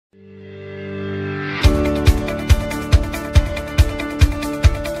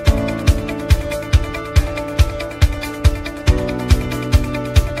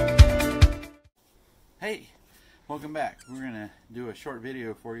welcome back. We're going to do a short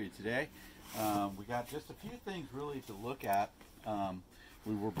video for you today. We got just a few things really to look at.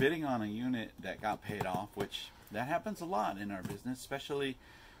 We were bidding on a unit that got paid off, which that happens a lot in our business, especially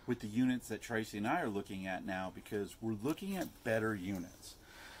with the units that Tracy and I are looking at now, because we're looking at better units.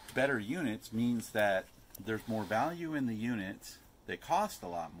 Better units means that there's more value in the units. They cost a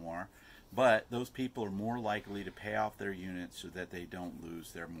lot more, but those people are more likely to pay off their units so that they don't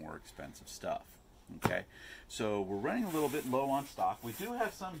lose their more expensive stuff. Okay, so we're running a little bit low on stock. We do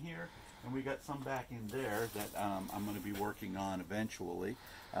have some here, and we got some back in there that I'm going to be working on eventually.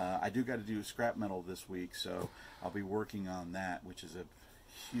 I do got to do scrap metal this week, so I'll be working on that, which is a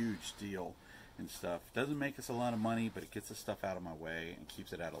huge deal and stuff. Doesn't make us a lot of money, but it gets the stuff out of my way and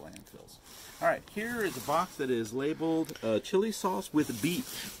keeps it out of landfills. All right, here is a box that is labeled chili sauce with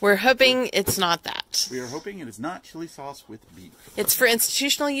beef. We're hoping it's not that. We are hoping it is not chili sauce with beef. It's for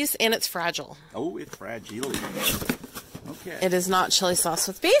institutional use and it's fragile. Oh, it's fragile. Okay. It is not chili sauce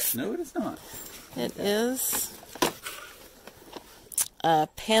with beef. No, it is not. It is a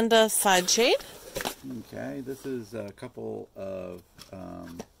panda side shade. Okay, this is a couple of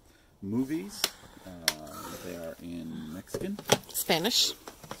movies. They are in Mexican. Spanish.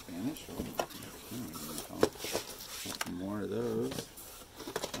 Spanish. Some more of those.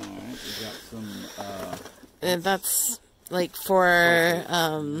 Alright, we got some... And that's like for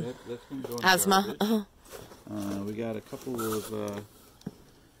asthma. We got a couple of...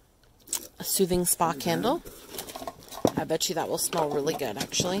 a soothing spa candle. I bet you that will smell really good,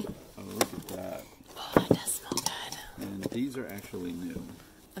 actually. Oh, look at that. Oh, that does smell good. And these are actually new.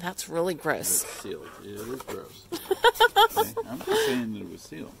 That's really gross. It's sealed. It is gross. Okay. I'm just saying that it was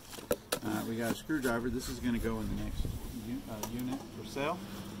sealed. We got a screwdriver. This is going to go in the next unit for sale.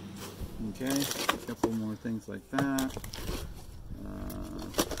 Okay, a couple more things like that.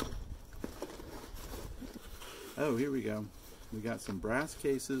 Oh, here we go. We got some brass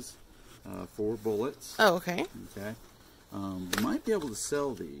cases for bullets. Oh, okay. Okay. We might be able to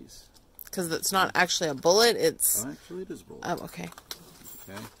sell these. Because it's not actually a bullet, it's... Oh, actually, it is a bullet. Oh, okay.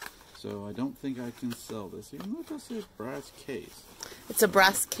 Okay. So I don't think I can sell this, even though it does say brass case. It's a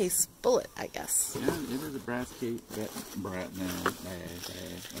brass case bullet, I guess. Yeah, it is a brass case.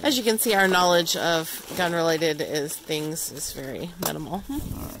 As you can see, our knowledge of gun-related things is very minimal.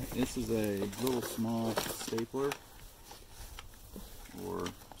 Alright, this is a little small stapler or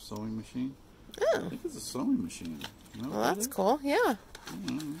sewing machine. Oh. I think it's a sewing machine. You know, Well, that's cool, yeah.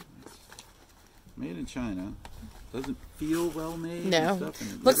 It's made in China. Doesn't feel well made. No. And stuff,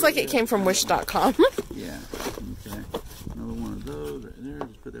 and Looks like it came from Wish.com. Yeah. Okay. Another one of those right there.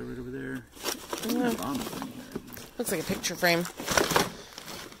 Just put that right over there. Looks like a picture frame.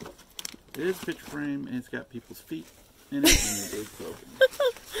 It is a picture frame, and it's got people's feet in it, and it is broken.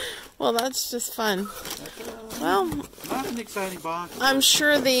 Well, that's just fun. Well, not an exciting box. I'm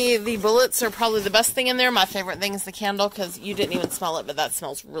sure the bullets are probably the best thing in there. My favorite thing is the candle, because you didn't even smell it, but that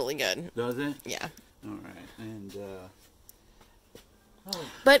smells really good. Does it? Yeah. All right, and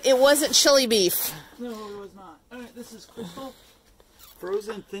But it wasn't chili beef. no, it was not. All right, this is Crystal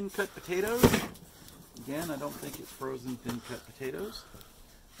frozen thin cut potatoes. Again, I don't think it's frozen thin cut potatoes.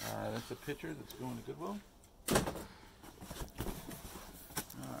 That's a picture that's going to Goodwill.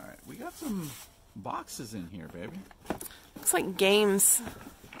 All right, we got some boxes in here, baby. Looks like games.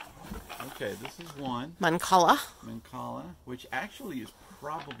 Okay, this is one. Mancala. Mancala, which actually is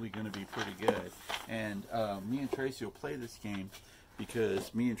probably going to be pretty good. And me and Tracy will play this game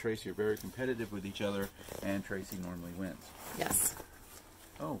because me and Tracy are very competitive with each other, and Tracy normally wins. Yes.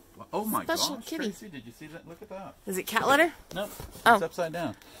 Oh my Special gosh, kitty. Tracy, did you see that? Look at that. Is it cat litter? Nope, Oh. it's upside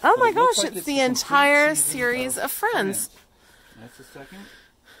down. Oh But my it looks gosh, like it's the the complete entire season series of Friends. That's the second,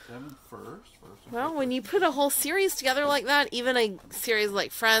 7th, first. Well, when you put a whole series together like that, even a series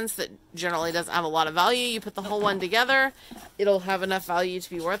like Friends that generally doesn't have a lot of value, you put the whole one together, it'll have enough value to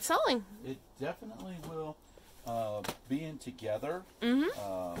be worth selling. It definitely will being together,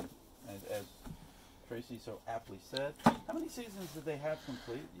 as Tracy so aptly said. How many seasons did they have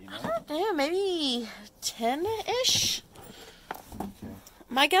complete? You know? Yeah, maybe 10-ish. Okay.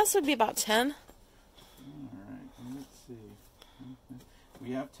 My guess would be about 10. Alright, let's see.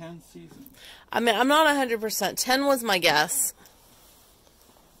 We have 10 seasons. I mean, I'm not 100%. 10 was my guess.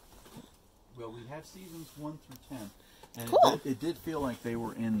 Well, we have seasons 1 through 10. And Cool. it did feel like they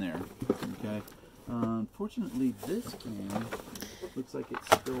were in there. Okay. Unfortunately, this game looks like it's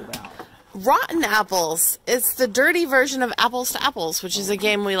spilled out. Rotten Apples. It's the dirty version of Apples to Apples, which is a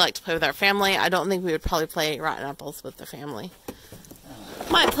game we like to play with our family. I don't think we would probably play Rotten Apples with the family.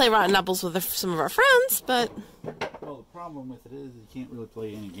 Might play Rotten Apples with some of our friends, but... Well, the problem with it is you can't really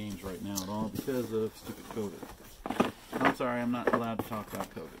play any games right now at all because of stupid COVID. I'm sorry, I'm not allowed to talk about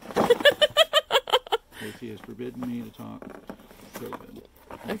COVID. Casey has forbidden me to talk COVID.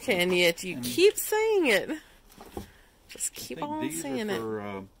 Okay, and yet you keep saying it. Just keep on saying it.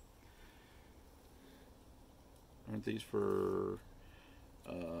 Aren't these for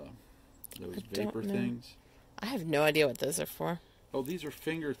those vapor things? I have no idea what those are for. Oh, these are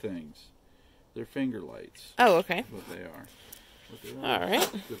finger things. They're finger lights. Oh, okay. That's what they are. All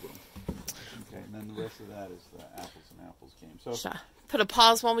right. Good one. Okay, and then the rest of that is the apples and apples game. So, should I put a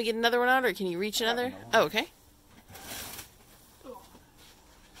pause while we get another one out, or can you reach another? Oh, okay.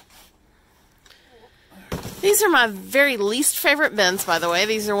 These are my very least favorite bins, by the way.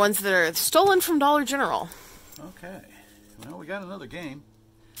 These are ones that are stolen from Dollar General. Okay. Well, we got another game.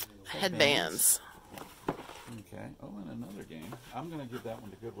 Headbands. Okay. Oh, and another game. I'm going to give that one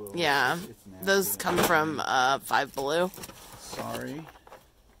to Goodwill. Yeah. Those come from Five Below. Sorry.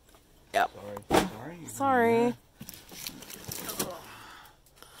 Yep. Sorry.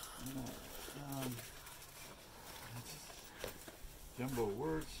 Jumbo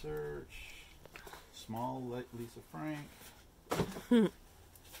word search. Small Lisa Frank.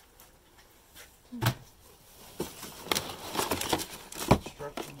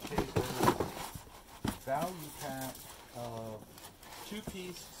 Instruction paper. Value pack.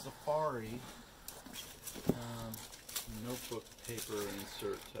 Two-piece safari. Notebook paper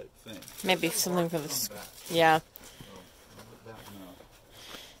insert type thing. Maybe something for this. Yeah.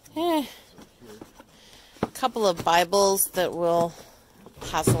 A couple of Bibles that we'll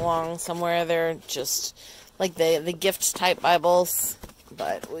pass along somewhere. They're just like the gift type Bibles,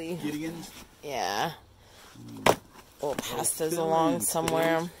 but Gideon's? Yeah, we'll pass those along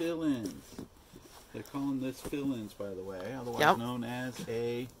somewhere. Fill-ins. They're calling this fill-ins, by the way, otherwise known as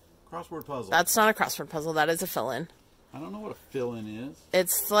a crossword puzzle. That's not a crossword puzzle. That is a fill-in. I don't know what a fill-in is.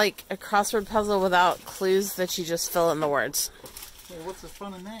 It's like a crossword puzzle without clues that you just fill in the words. Hey, what's the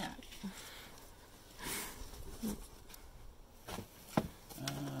fun in that?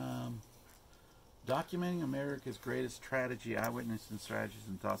 Documenting America's greatest tragedy, eyewitness and strategies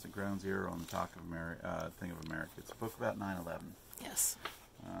and thoughts at ground zero on the thing of America. It's a book about 9/11. Yes.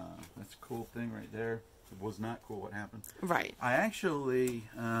 That's a cool thing right there. It was not cool what happened. Right. I actually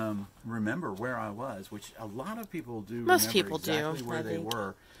remember where I was, which a lot of people do. Most remember people exactly do. Where they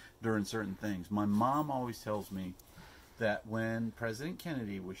were during certain things. My mom always tells me that when President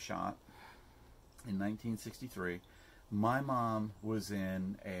Kennedy was shot in 1963, my mom was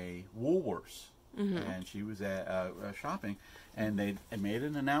in a Woolworths. And she was at shopping, and they made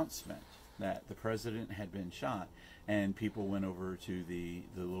an announcement that the president had been shot, and people went over to the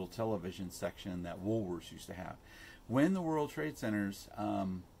little television section that Woolworths used to have. When the World Trade Centers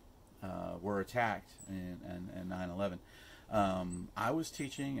were attacked in 9/11, I was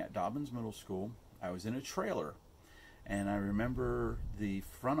teaching at Dobbins Middle School. I was in a trailer, and I remember the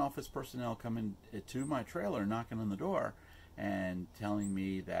front office personnel coming to my trailer, knocking on the door, and telling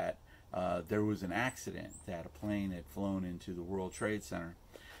me that there was an accident, that a plane had flown into the World Trade Center,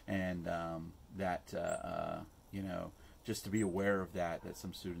 and that you know, just to be aware of that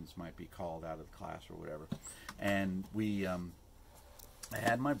some students might be called out of the class or whatever. And we, I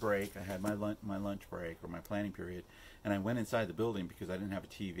had my break, I had my lunch break or my planning period, and I went inside the building because I didn't have a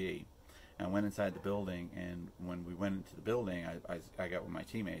TV. And I went inside the building, and when we went into the building, I got with my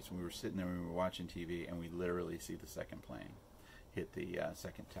teammates, and we were sitting there and we were watching TV, and we literally see the second plane hit the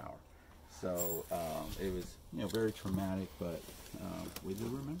second tower. So it was, you know, very traumatic, but we do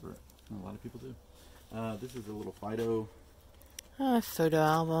remember it. A lot of people do. This is a little photo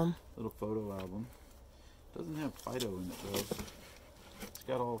album. Little photo album. Doesn't have Fido in it though. It's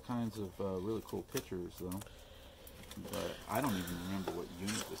got all kinds of really cool pictures though. But I don't even remember what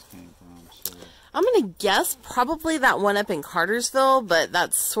unit this came from. So I'm gonna guess probably that one up in Cartersville, but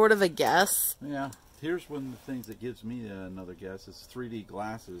that's sort of a guess. Yeah. Here's one of the things that gives me another guess is 3D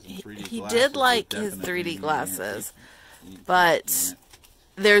glasses. And 3D he glasses did like his 3D glasses, but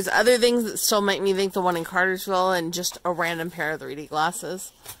there's other things that still make me think the one in Cartersville and just a random pair of 3D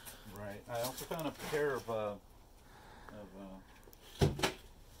glasses. Right. I also found a pair of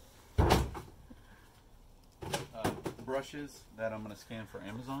brushes that I'm going to scan for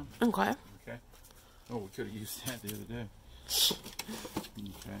Amazon. Okay. Okay. Oh, we could have used that the other day.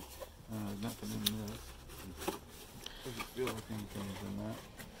 Okay. Nothing in this. Doesn't feel like anything's in that.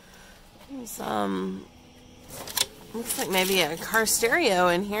 There's looks like maybe a car stereo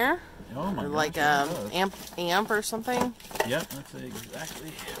in here. Oh my or gosh, like a amp or something. Yep, that's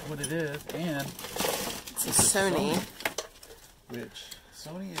exactly what it is. And it's a Sony. Which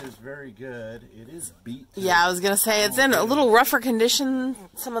Sony is very good. It is beat. Yeah, I was gonna say it's in a little rougher condition.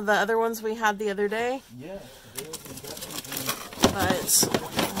 Some of the other ones we had the other day. Yeah, it is. units. That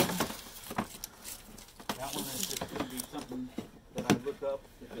one is just going to be something that I look up.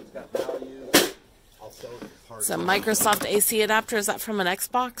 If it's got value, I'll sell it as parts. It's a Microsoft AC adapter. Is that from an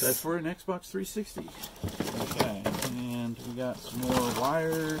Xbox? That's for an Xbox 360. Okay, and we got some more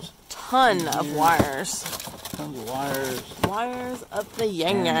wires. Ton of wires. Tons of wires. Wires up the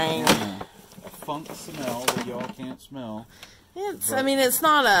yang-yang. A funk smell that y'all can't smell. I mean, it's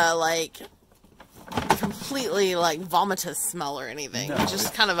not a, like, completely, like, vomitous smell or anything. No,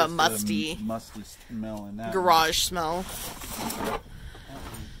 just kind of a musty smell in that garage smell. That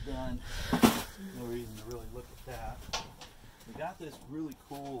one's done. No reason to really look at that. We got this really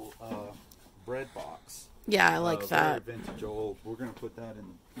cool bread box. Yeah, I like that. Very vintage old. We're going to put that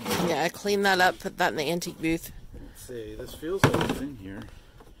in. Yeah, clean that up, put that in the antique booth. Let's see. This feels like it's in here.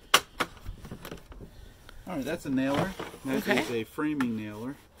 Alright, that's a nailer. That is a framing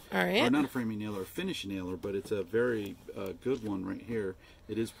nailer. Alright. Or not a framing nailer, a finish nailer, but it's a very good one right here.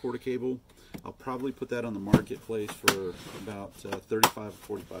 It is Porta-Cable. I'll probably put that on the marketplace for about $35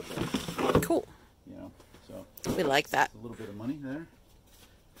 or $45. Cool. You know, so we like that. a little bit of money there.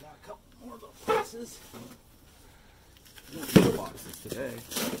 Got a couple more of those boxes. More boxes today.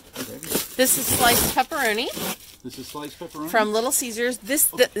 This is sliced pepperoni. This is sliced pepperoni? From Little Caesars.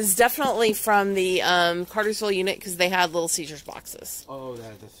 This is definitely from the Cartersville unit because they had Little Caesars boxes. Oh,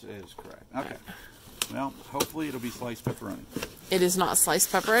 that is correct. Okay. Well, hopefully it'll be sliced pepperoni. It is not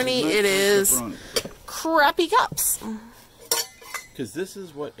sliced pepperoni. It is pepperoni. Crappy cups. Because this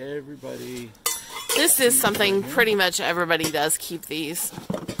is what everybody... This is something pretty much everybody does keep these.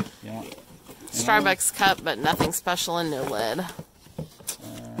 Yeah. Starbucks cup, but nothing special and no lid.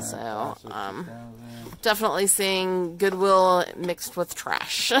 So, definitely seeing Goodwill mixed with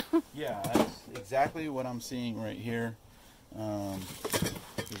trash. Yeah, that's exactly what I'm seeing right here.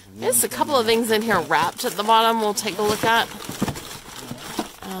 There's a couple of things in here wrapped at the bottom we'll take a look at.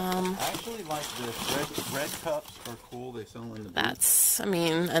 I actually like this. Red cups are cool. They sell in the booth. That's, I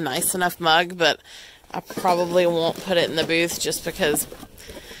mean, a nice enough mug, but I probably won't put it in the booth just because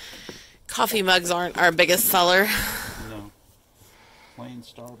coffee mugs aren't our biggest seller. No. Plain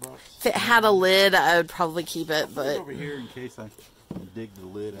Starbucks. If it had a lid, I would probably keep it, I'll but... put it over here in case I dig the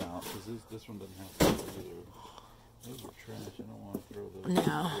lid out, because this one doesn't have a lid either. Those are trash. I don't want to throw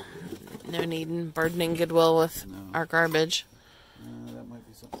those. No need in burdening Goodwill with our garbage. That might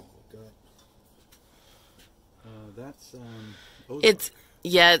be something to look up. That's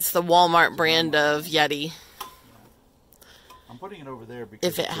it's the Walmart brand of Yeti. I'm putting it over there because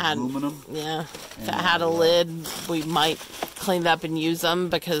if it had aluminum. Yeah, if it had a lid, we might clean it up and use them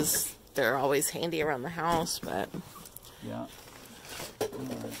because they're always handy around the house. But yeah. All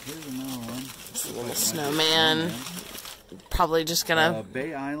right, here's another one. It's a little snowman. Probably just gonna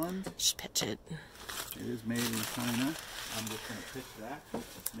Bay Island. Just pitch it. It is made in China. I'm just gonna pitch that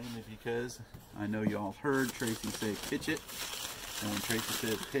mainly because I know y'all heard Tracy say pitch it, and when Tracy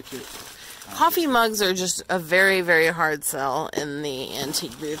says pitch it. Coffee mugs are just a very, very hard sell in the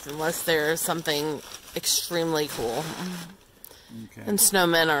antique booth unless they're something extremely cool. Okay. And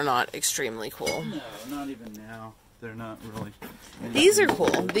snowmen are not extremely cool. No, not even now. They're not really. These are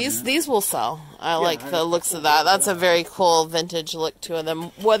cool. These will sell. I like the looks of that. That's a very cool vintage look to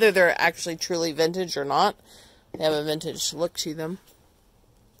them. Whether they're actually truly vintage or not, they have a vintage look to them.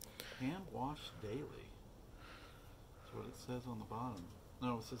 Hand wash daily. That's what it says on the bottom.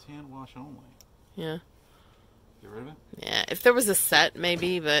 No, it says hand wash only. Yeah. Get rid of it? Yeah, if there was a set,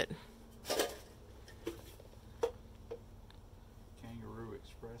 maybe, but... Kangaroo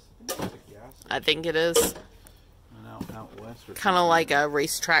Express. I think it is. And out west. Kind of like a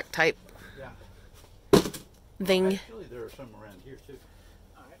racetrack type thing. Actually, there are some around here, too.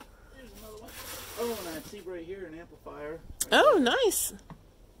 Alright, here's another one. Oh, and I see right here an amplifier. Oh, nice.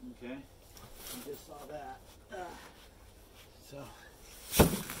 Okay. You just saw that. So...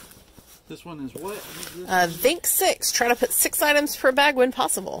 This one is what? Think 6. Try to put 6 items per bag when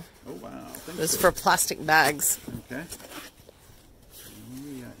possible. Oh, wow. This is for plastic bags. Okay. What do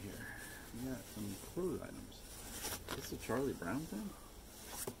we got here? We got some food items. Is this a Charlie Brown thing?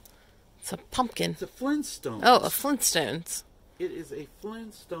 It's a pumpkin. It's a Flintstones. Oh, a Flintstones. It is a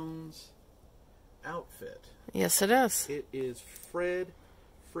Flintstones outfit. Yes, it is. It is Fred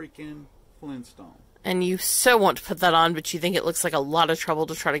freaking Flintstone. And you so want to put that on, but you think it looks like a lot of trouble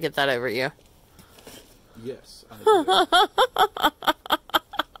to try to get that over you. Yes, I do.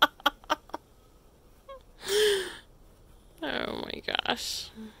 Oh my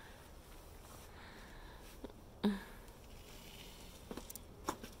gosh.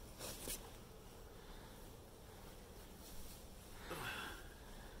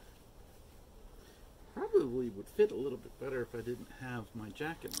 Probably would fit a little bit better if I didn't have my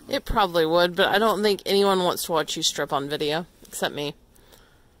jacket on. It probably would, but I don't think anyone wants to watch you strip on video, except me.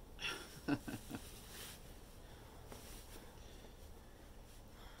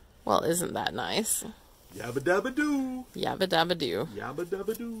 Well, isn't that nice? Yabba dabba doo. Yabba dabba doo. Yabba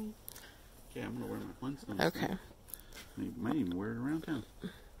dabba doo. Okay, I'm gonna wear my Flintstones. Okay. Might even wear it around town.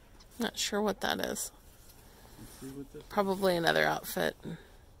 Not sure what that is. Let's see what this Probably another outfit.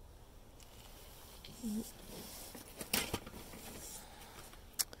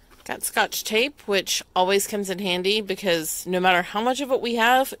 Got Scotch tape, which always comes in handy because no matter how much of it we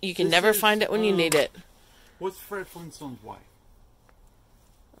have, you can never find it when you need it. What's Fred Flintstone's wife?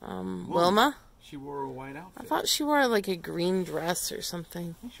 Wilma? She wore a white outfit. I thought she wore like a green dress or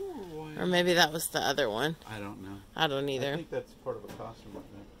something. She wore a white. Or maybe that was the other one. I don't know. I don't either. I think that's part of a costume like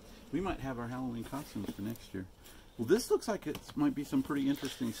that. We might have our Halloween costumes for next year. Well, this looks like it might be some pretty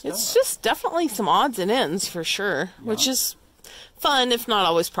interesting stuff. It's just definitely some odds and ends for sure, which is fun if not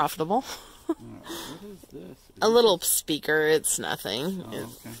always profitable. What is this? A little speaker, it's nothing. Oh, It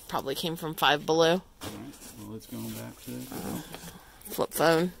okay. probably came from Five Below. All right. Well, let's go back to Flip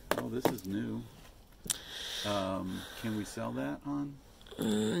phone. Oh, this is new. Can we sell that on?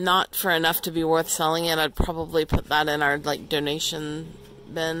 Not for enough to be worth selling it. I'd probably put that in our like donation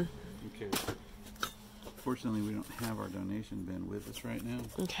bin. Okay. Fortunately, we don't have our donation bin with us right now.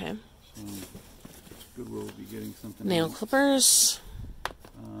 Okay. So Goodwill will be getting something. Nail else. clippers.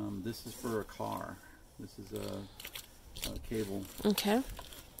 This is for a car. This is a cable Okay.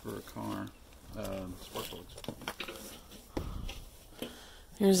 for a car. Spark plugs.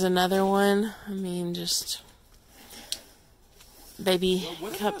 Here's another one. I mean, just baby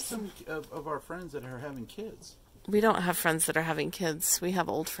What about cups. some of our friends that are having kids? We don't have friends that are having kids. We have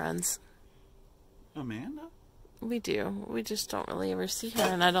old friends. Amanda? We do. We just don't really ever see her,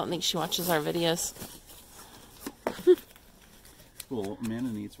 and I don't think she watches our videos. Well,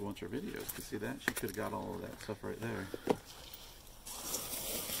 Amanda needs to watch our videos to see that. She could have got all of that stuff right there.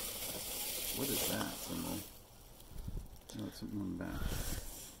 What is that symbol? Oh, it's something on the back.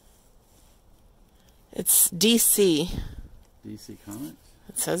 It's DC. DC Comics?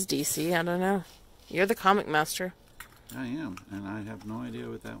 It says DC. I don't know. You're the comic master. I am, and I have no idea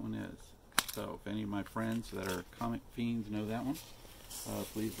what that one is. So, if any of my friends that are comic fiends know that one,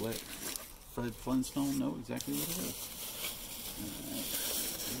 please let Fred Flintstone know exactly what it is.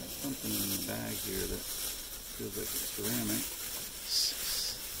 There's something in the bag here that feels like it's ceramic.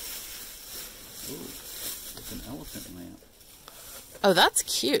 Oh, it's an elephant lamp. Oh, that's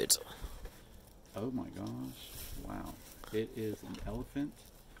cute. Oh my gosh. Wow. It is an elephant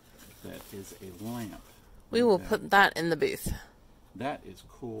that is a lamp. We will put that in the booth. That is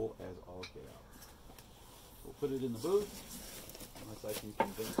cool as all get out. We'll put it in the booth, unless I can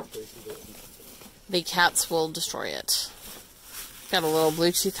convince Tracy that The cats will destroy it. Got a little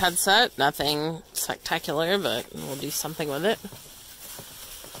Bluetooth headset. Nothing spectacular, but we'll do something with it.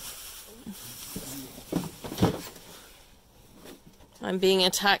 I'm being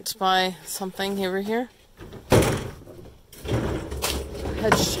attacked by something over here.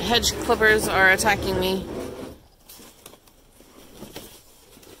 Hedge clippers are attacking me.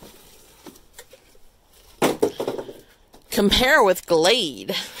 Compare with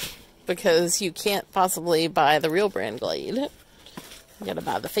Glade, because you can't possibly buy the real brand Glade. You gotta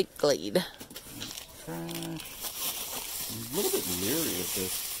buy the fake Glade. I'm a little bit leery of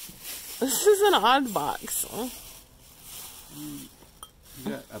this. This is an odd box. You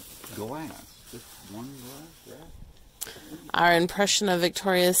got a glass. Just one glass, right? Our impression of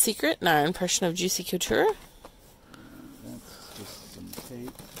Victoria's Secret and our impression of Juicy Couture. That's just some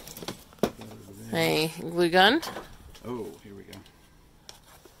tape. A glue gun. Oh, here we go.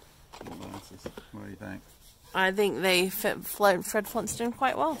 Some glasses. What do you think? I think they fit Fred Flintstone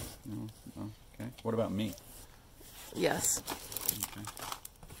quite well. No? Oh, okay. What about me? Yes. Okay.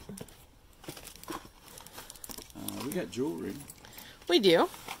 We got jewelry. We do.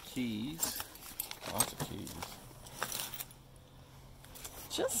 Keys. Lots of keys.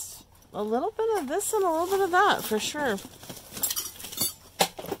 Just a little bit of this and a little bit of that, for sure. Okay.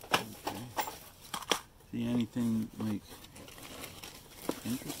 See anything, like,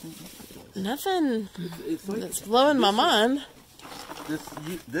 interesting? Nothing It's like that's blowing my mind.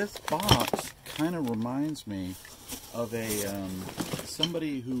 This box kind of reminds me of a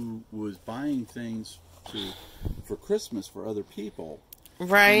somebody who was buying things for Christmas for other people,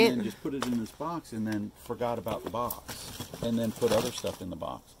 Right. and then just put it in this box and then forgot about the box, and then put other stuff in the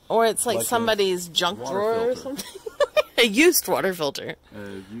box. Or it's like Like a somebody's junk water drawer or filter. something. A used water filter.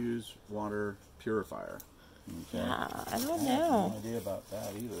 Used water purifier. Okay. I don't I know. have no idea about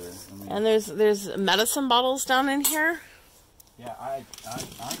that either. I mean, And there's medicine bottles down in here. yeah, I'm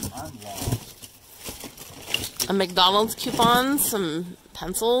lost. A McDonald's coupon, some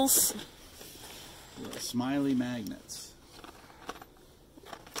pencils. Yeah, smiley magnets.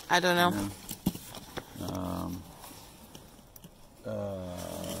 I don't know.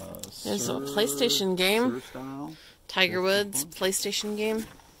 There's a PlayStation game. Style. Tiger Woods PlayStation game.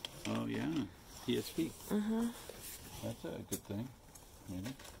 Oh yeah, PSP. That's a good thing. Maybe,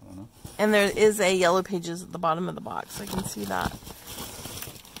 I don't know. And there is a Yellow Pages at the bottom of the box. I can see that.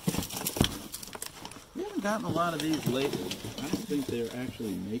 We haven't gotten a lot of these lately. I don't think they're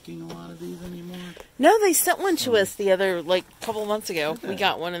actually making a lot of these anymore. No, they sent one to us the other, couple months ago. We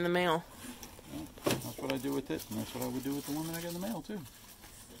got one in the mail. Well, that's what I do with this, and that's what I would do with the one that I got in the mail too.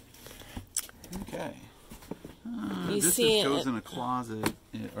 Okay. This just goes in a closet,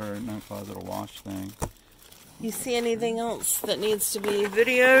 or not a closet, a wash thing. You see anything else that needs to be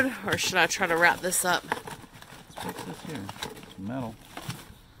videoed, or should I try to wrap this up? Let's fix this here. It's metal.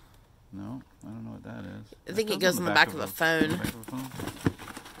 No, I don't know what that is. I think it goes in the back of a phone. Back of a phone?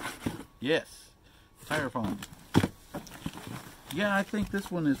 Yes, tire phone. Yeah, I think this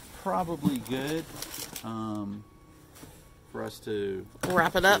one is probably good for us to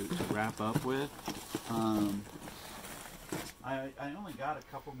wrap it up. To wrap up with. I only got a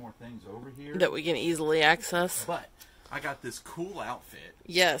couple more things over here that we can easily access. But I got this cool outfit.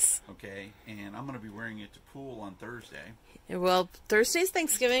 Yes. Okay, and I'm going to be wearing it to pool on Thursday. Well, Thursday's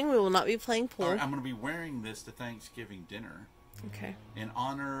Thanksgiving. We will not be playing pool. I'm going to be wearing this to Thanksgiving dinner. Okay. In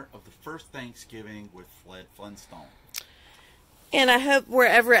honor of the first Thanksgiving with Fled Flintstone. And I hope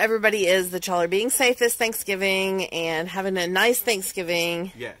wherever everybody is that y'all are being safe this Thanksgiving and having a nice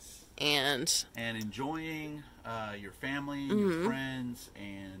Thanksgiving. Yes. And enjoying your family, your friends,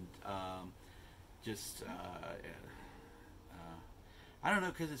 and just I don't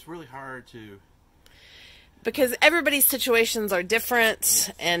know, because it's really hard to. Because everybody's situations are different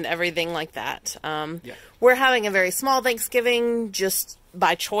and everything like that. Yeah. We're having a very small Thanksgiving just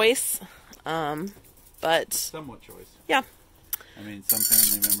by choice, but somewhat choice. Yeah. I mean, some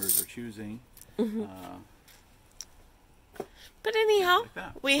family members are choosing. But anyhow,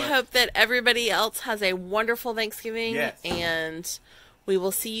 we hope that everybody else has a wonderful Thanksgiving. Yes. And we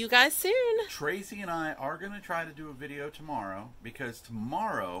will see you guys soon. Tracy and I are going to try to do a video tomorrow because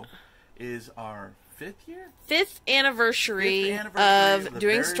tomorrow is our fifth anniversary of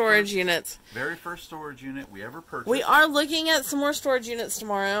doing storage units. Very first storage unit we ever purchased. We are looking at some more storage units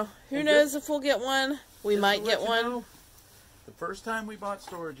tomorrow. Who knows if we'll get one? We might get one. Know, the first time we bought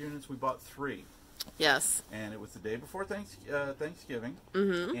storage units, we bought 3. Yes. And it was the day before Thanksgiving.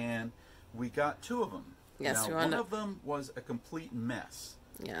 And we got 2 of them. Yes, now, one of them was a complete mess.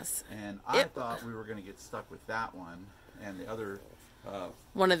 Yes. And I thought we were going to get stuck with that one, and the other.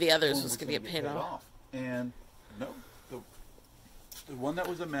 One of the others was going to get paid off. And no, the one that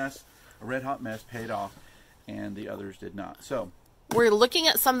was a mess, a red hot mess, paid off, and the others did not. So we're looking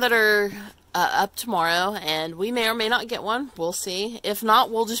at some that are up tomorrow, and we may or may not get one. We'll see. If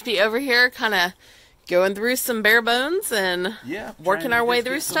not, we'll just be over here kind of going through some bare bones and working our way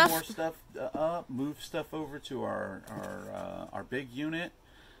through stuff. More stuff up, move stuff over to our big unit,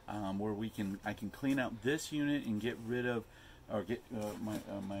 where I can clean out this unit and get rid of, or get my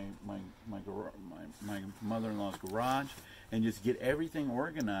mother-in-law's garage, and just get everything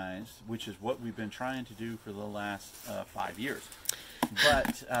organized, which is what we've been trying to do for the last 5 years.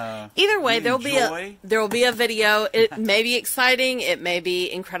 But either way, there will be a video. It may be exciting, it may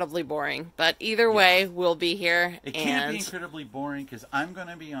be incredibly boring, but either way, we'll be here. It can't be incredibly boring because I'm going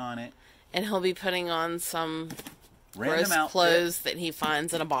to be on it, and he'll be putting on some random gross clothes that he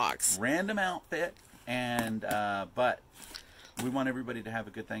finds in a box. Random outfit, and but we want everybody to have a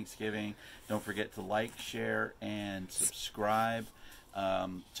good Thanksgiving. Don't forget to like, share, and subscribe.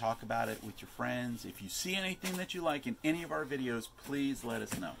 Talk about it with your friends. If you see anything that you like in any of our videos, please let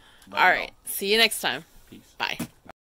us know. All right. See you next time. Peace. Bye.